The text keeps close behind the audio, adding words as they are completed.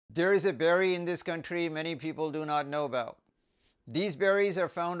There is a berry in this country many people do not know about. These berries are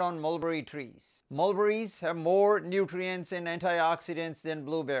found on mulberry trees. Mulberries have more nutrients and antioxidants than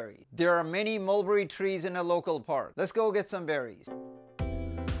blueberries. There are many mulberry trees in a local park. Let's go get some berries.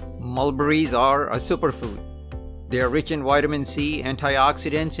 Mulberries are a superfood. They are rich in vitamin C,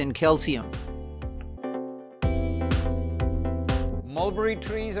 antioxidants, and calcium. Mulberry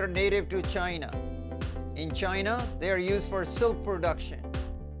trees are native to China. In China, they are used for silk production.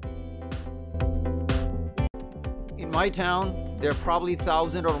 In my town, there are probably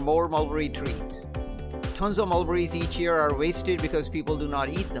 1,000 or more mulberry trees. Tons of mulberries each year are wasted because people do not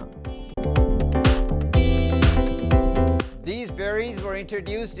eat them. These berries were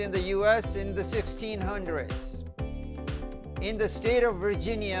introduced in the US in the 1600s. In the state of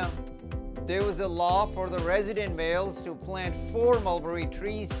Virginia, there was a law for the resident males to plant 4 mulberry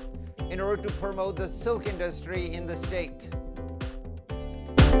trees in order to promote the silk industry in the state.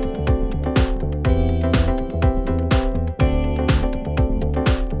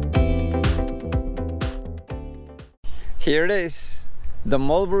 Here it is, the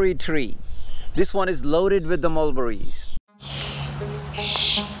mulberry tree. This one is loaded with the mulberries.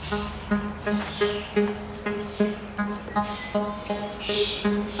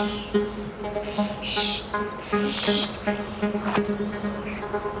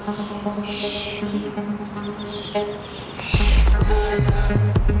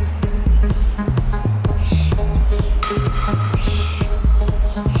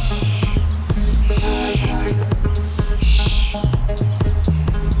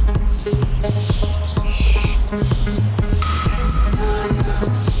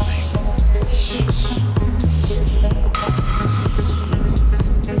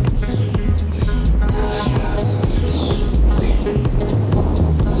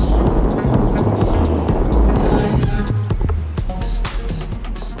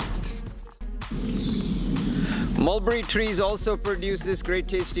 Mulberry trees also produce this great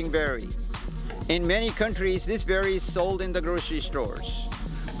tasting berry. In many countries, this berry is sold in the grocery stores.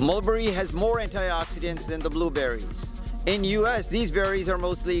 Mulberry has more antioxidants than the blueberries. In US, these berries are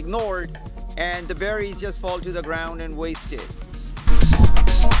mostly ignored and the berries just fall to the ground and wasted.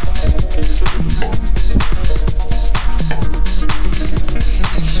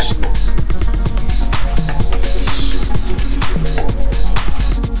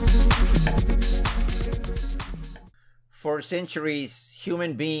 For centuries,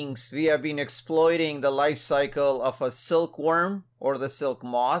 human beings, we have been exploiting the life cycle of a silkworm or the silk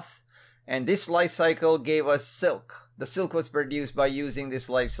moth, and this life cycle gave us silk. The silk was produced by using this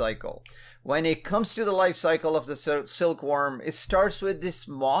life cycle. When it comes to the life cycle of the silkworm, it starts with this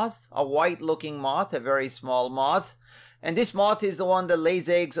moth, a white-looking moth, a very small moth, and this moth is the one that lays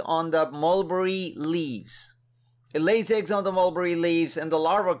eggs on the mulberry leaves. It lays eggs on the mulberry leaves and the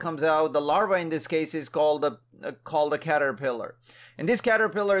larva comes out. The larva in this case is called a caterpillar. And this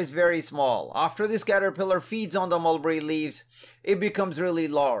caterpillar is very small. After this caterpillar feeds on the mulberry leaves, it becomes really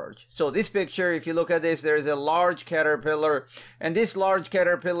large. So this picture, if you look at this, there is a large caterpillar. And this large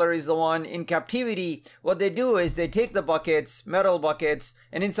caterpillar is the one in captivity. What they do is they take the buckets, metal buckets,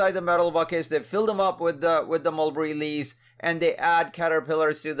 and inside the metal buckets, they fill them up with the mulberry leaves. And they add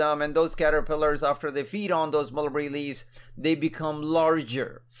caterpillars to them, and those caterpillars, after they feed on those mulberry leaves, they become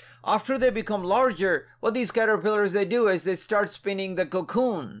larger. After they become larger, what these caterpillars they do is they start spinning the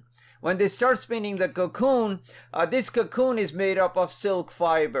cocoon. When they start spinning the cocoon, this cocoon is made up of silk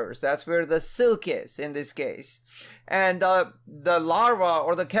fibers. That's where the silk is in this case. And the larva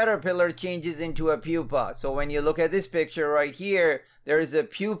or the caterpillar changes into a pupa. So when you look at this picture right here, there is a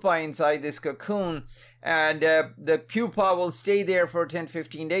pupa inside this cocoon. And the pupa will stay there for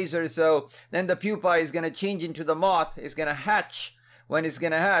 10-15 days or so. Then the pupa is going to change into the moth. It's going to hatch. When it's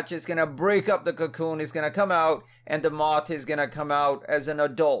going to hatch, it's going to break up the cocoon. It's going to come out, and the moth is going to come out as an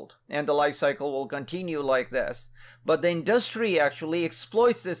adult. And the life cycle will continue like this. But the industry actually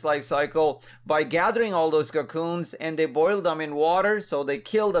exploits this life cycle by gathering all those cocoons, and they boil them in water. So they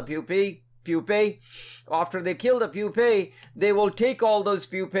kill the pupae. After they kill the pupae, they will take all those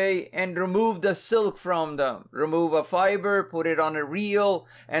pupae and remove the silk from them. Remove a fiber, put it on a reel,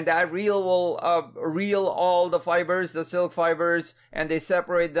 and that reel will reel all the fibers, the silk fibers, and they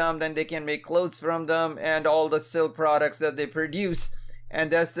separate them. Then they can make clothes from them and all the silk products that they produce. And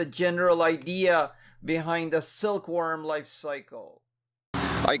that's the general idea behind the silkworm life cycle.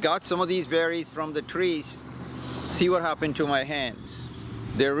 I got some of these berries from the trees. See what happened to my hands.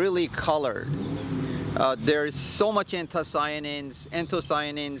 They're really colored. There's so much anthocyanins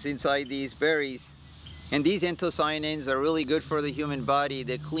inside these berries. And these anthocyanins are really good for the human body.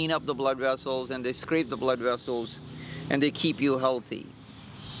 They clean up the blood vessels and they scrape the blood vessels and they keep you healthy.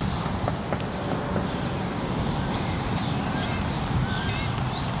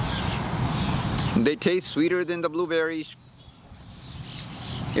 They taste sweeter than the blueberries.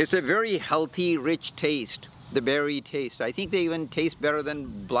 It's a very healthy, rich taste, the berry taste. I think they even taste better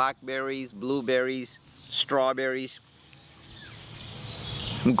than blackberries, blueberries, strawberries.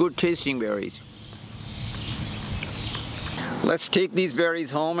 Good tasting berries. Let's take these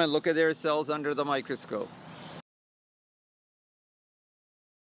berries home and look at their cells under the microscope.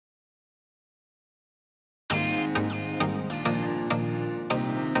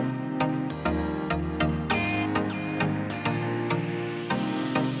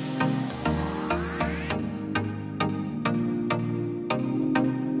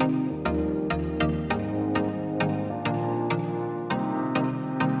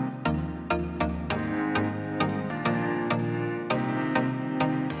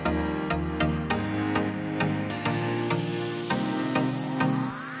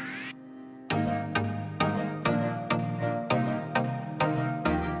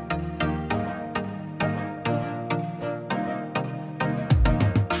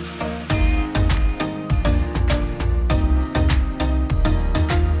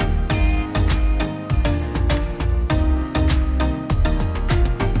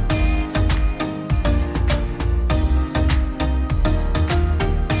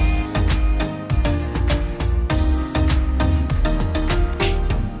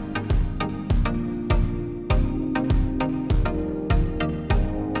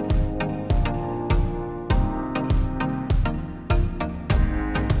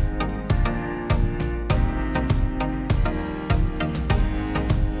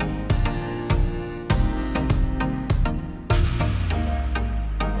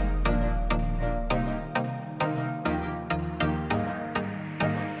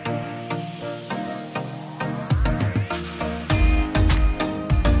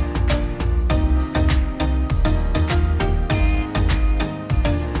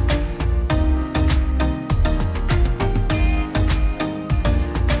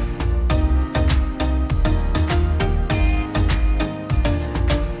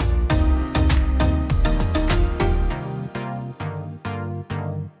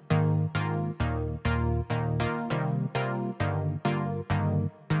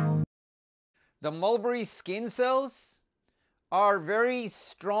 The mulberry skin cells are very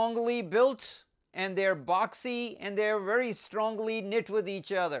strongly built, and they're boxy, and they're very strongly knit with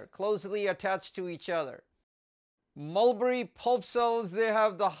each other, closely attached to each other. Mulberry pulp cells, they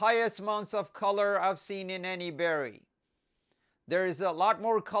have the highest amounts of color I've seen in any berry. There is a lot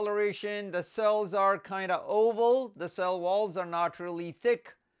more coloration. The cells are kind of oval. The cell walls are not really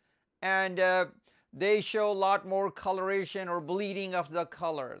thick, and they show a lot more coloration or bleeding of the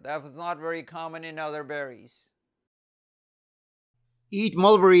color. That was not very common in other berries. Eat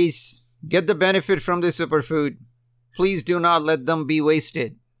mulberries. Get the benefit from the superfood. Please do not let them be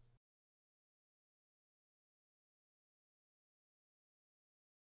wasted.